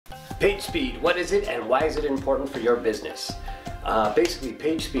Page speed, what is it and why is it important for your business? Basically,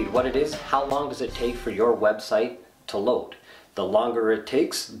 page speed, what it is, how long does it take for your website to load? The longer it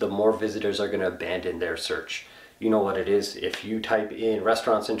takes, the more visitors are going to abandon their search. You know what it is, if you type in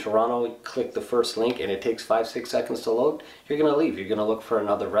restaurants in Toronto, click the first link and it takes 5-6 seconds to load, you're going to leave, you're going to look for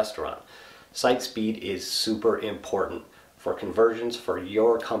another restaurant. Site speed is super important for conversions, for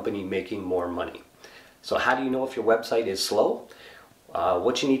your company making more money. So how do you know if your website is slow?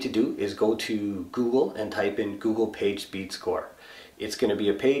 What you need to do is go to Google and type in Google Page Speed Score. It's going to be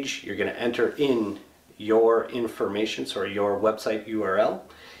a page, you're going to enter in your information, so your website URL.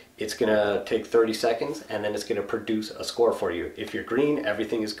 It's going to take 30 seconds and then it's going to produce a score for you. If you're green,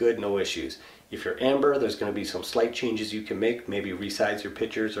 everything is good, no issues. If you're amber, there's going to be some slight changes you can make, maybe resize your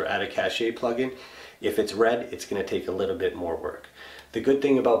pictures or add a cache plugin. If it's red, it's going to take a little bit more work. The good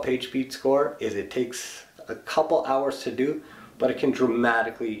thing about Page Speed Score is it takes a couple hours to do, but it can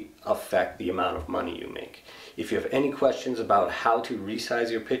dramatically affect the amount of money you make. If you have any questions about how to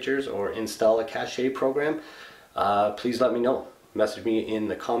resize your pictures or install a cache program, please let me know. Message me in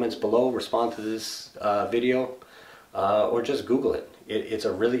the comments below, respond to this video, or just Google it. It's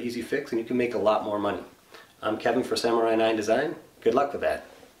a really easy fix and you can make a lot more money. I'm Kevin for Samurai 9 Design. Good luck with that.